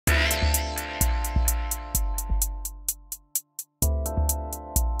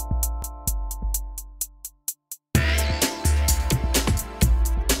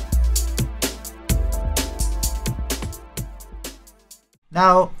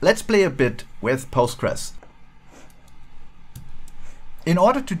Now let's play a bit with Postgres. In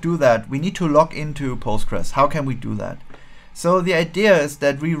order to do that, we need to log into Postgres. How can we do that? So the idea is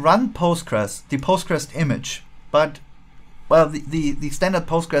that we run Postgres, the Postgres image, but well, the standard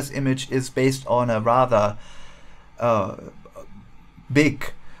Postgres image is based on a rather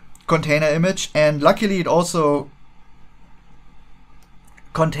big container image, and luckily it also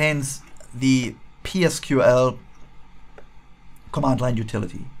contains the PSQL command line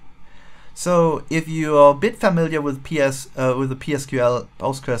utility. So if you are a bit familiar with the PSQL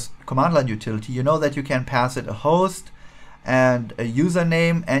Postgres command line utility, you know that you can pass it a host and a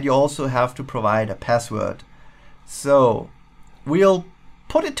username, and you also have to provide a password. So we'll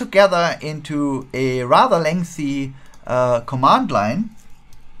put it together into a rather lengthy command line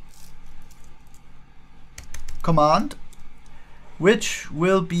command, which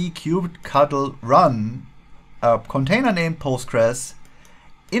will be kubectl run container name Postgres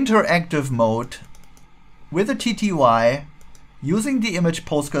interactive mode with a TTY using the image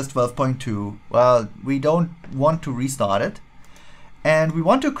Postgres 12.2. Well, we don't want to restart it, and we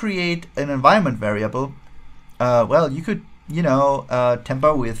want to create an environment variable. Well, you could, you know,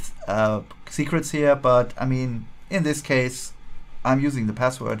 tamper with secrets here, but I mean, in this case, I'm using the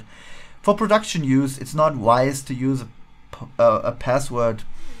password. For production use, it's not wise to use a password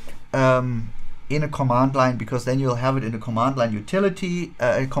in a command line, because then you'll have it in a command line utility,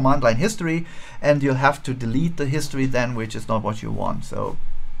 a command line history, and you'll have to delete the history then, which is not what you want. So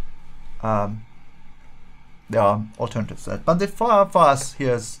there are alternatives to that, but for us,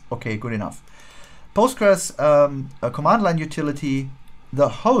 here's okay, good enough. Postgres a command line utility, the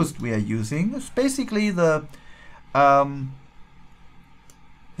host we are using is basically the DNS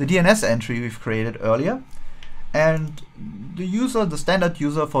entry we've created earlier, and the user, the standard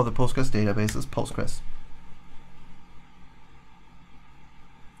user for the Postgres database is Postgres.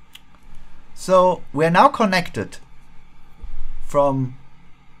 So we're now connected from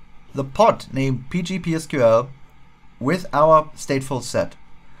the pod named PSQL with our stateful set.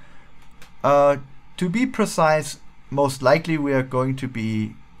 To be precise, most likely we are going to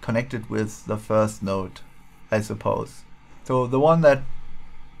be connected with the first node, I suppose. So the one that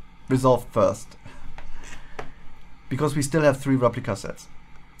resolved first, because we still have 3 replica sets.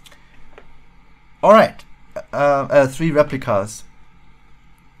 All right, 3 replicas.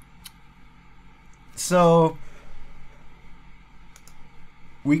 So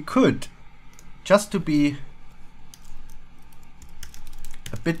we could, just to be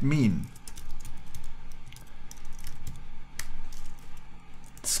a bit mean,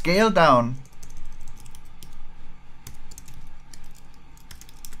 scale down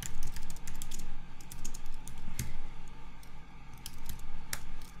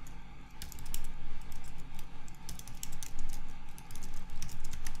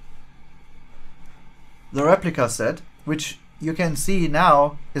the replica set, which you can see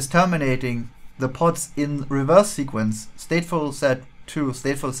now is terminating the pods in reverse sequence, stateful set 2,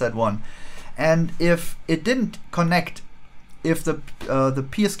 stateful set 1. And if it didn't connect, if the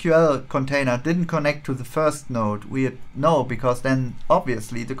PSQL container didn't connect to the first node, we know, because then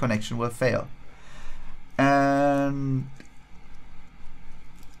obviously the connection will fail. And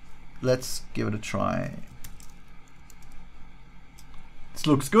let's give it a try. This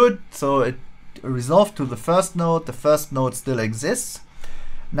looks good. So it resolved to the first node. The first node still exists.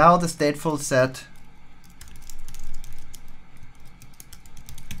 Now the stateful set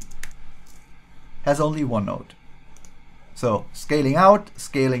has only 1 node. So scaling out,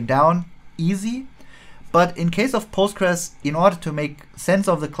 scaling down, easy. But in case of Postgres, in order to make sense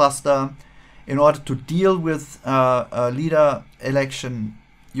of the cluster, in order to deal with a leader election,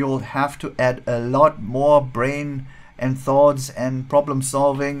 you'll have to add a lot more brain and thoughts and problem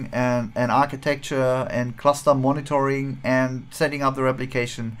solving and architecture and cluster monitoring and setting up the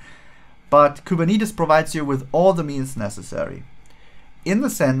replication. But Kubernetes provides you with all the means necessary, in the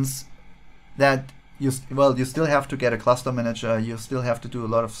sense that you still have to get a cluster manager, you still have to do a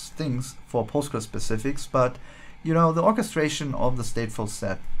lot of things for Postgres specifics, but you know, the orchestration of the stateful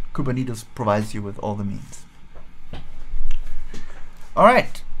set, Kubernetes provides you with all the means. All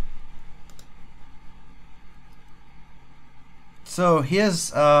right. So here's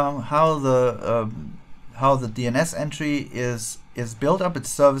how the DNS entry is built up. It's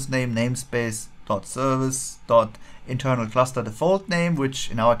service name namespace dot service dot internal cluster default name, which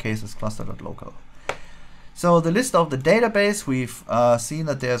in our case is cluster.local. So the list of the database, we've seen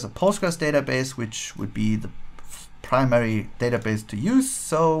that there's a Postgres database, which would be the primary database to use.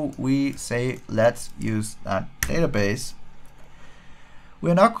 So we say, let's use that database.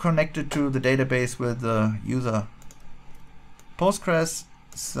 We're now connected to the database with the user Postgres.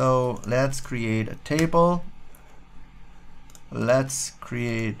 So let's create a table. Let's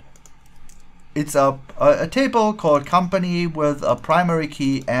create a table called company with a primary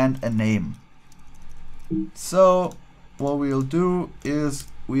key and a name. So what we'll do is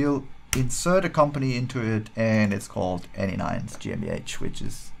we'll insert a company into it, and it's called Any9's GmbH, which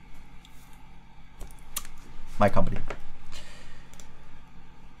is my company.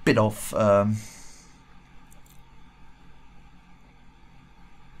 Bit of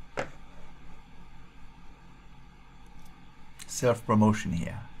self-promotion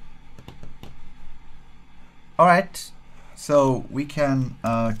here. All right, so we can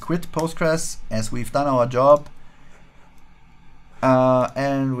quit Postgres as we've done our job,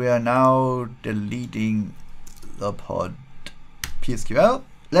 and we are now deleting the pod PSQL.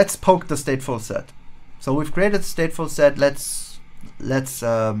 Let's poke the stateful set. So we've created stateful set. Let's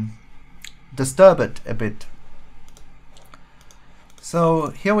disturb it a bit. So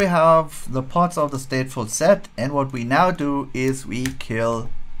here we have the pods of the stateful set, and what we now do is we kill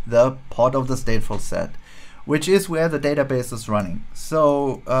the pod of the stateful set, which is where the database is running.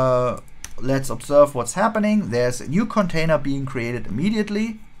 So let's observe what's happening. There's a new container being created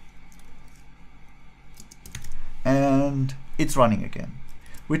immediately, and it's running again,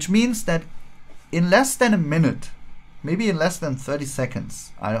 which means that in less than a minute, maybe in less than 30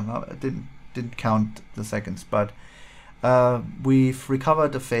 seconds, I don't know, I didn't count the seconds, but we've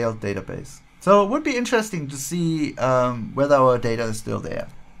recovered a failed database. So it would be interesting to see whether our data is still there.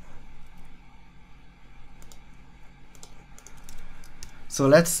 So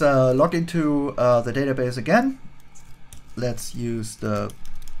let's log into the database again. Let's use the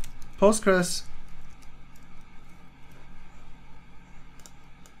Postgres,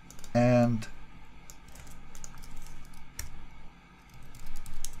 and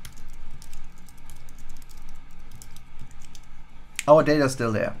our data is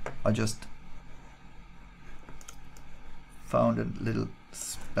still there. I just found a little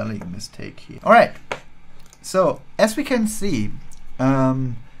spelling mistake here. All right, so as we can see,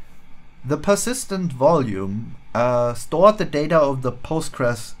 the persistent volume stored the data of the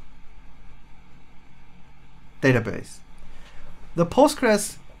Postgres database. The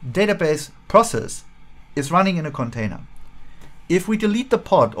Postgres database process is running in a container. If we delete the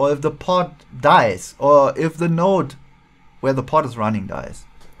pod, or if the pod dies, or if the node where the pod is running dies,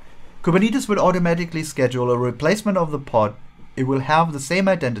 Kubernetes will automatically schedule a replacement of the pod. It will have the same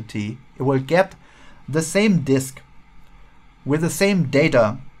identity. It will get the same disk with the same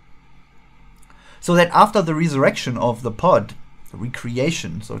data, so that after the resurrection of the pod, the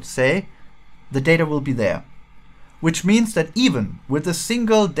recreation, so to say, the data will be there. Which means that even with a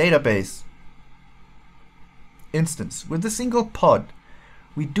single database instance, with a single pod,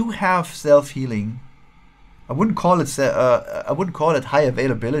 we do have self-healing. I wouldn't call it high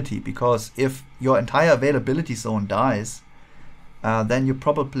availability, because if your entire availability zone dies, then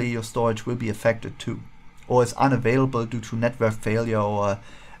your storage will be affected too, or is unavailable due to network failure or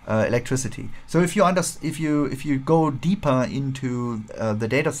electricity. So if you go deeper into the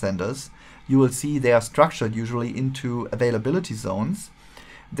data centers, you will see they are structured usually into availability zones.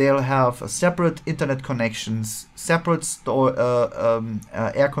 They'll have separate internet connections, separate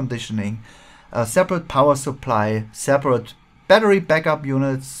air conditioning, separate power supply, separate battery backup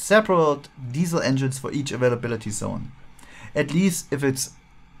units, separate diesel engines for each availability zone. At least if it's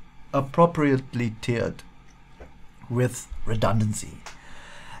appropriately tiered with redundancy.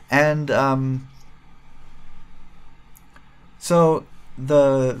 And so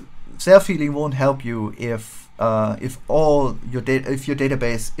the self-healing won't help you if your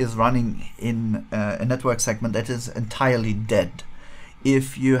database is running in a network segment that is entirely dead.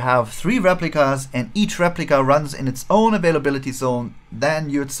 If you have 3 replicas and each replica runs in its own availability zone, then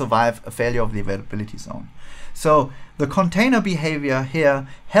you'd survive a failure of the availability zone. So the container behavior here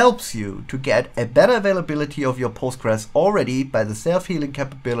helps you to get a better availability of your Postgres already by the self-healing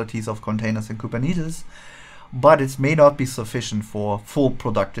capabilities of containers and Kubernetes, but it may not be sufficient for full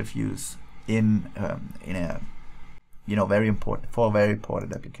productive use in a very important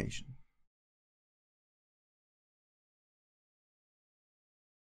application.